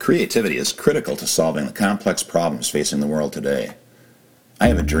Creativity is critical to solving the complex problems facing the world today. I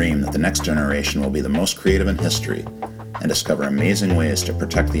have a dream that the next generation will be the most creative in history and discover amazing ways to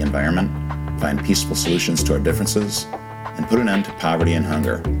protect the environment, find peaceful solutions to our differences, and put an end to poverty and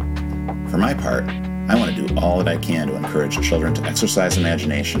hunger. For my part, I want to do all that I can to encourage children to exercise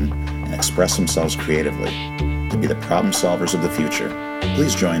imagination and express themselves creatively, to be the problem solvers of the future.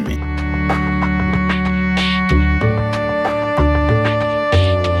 Please join me.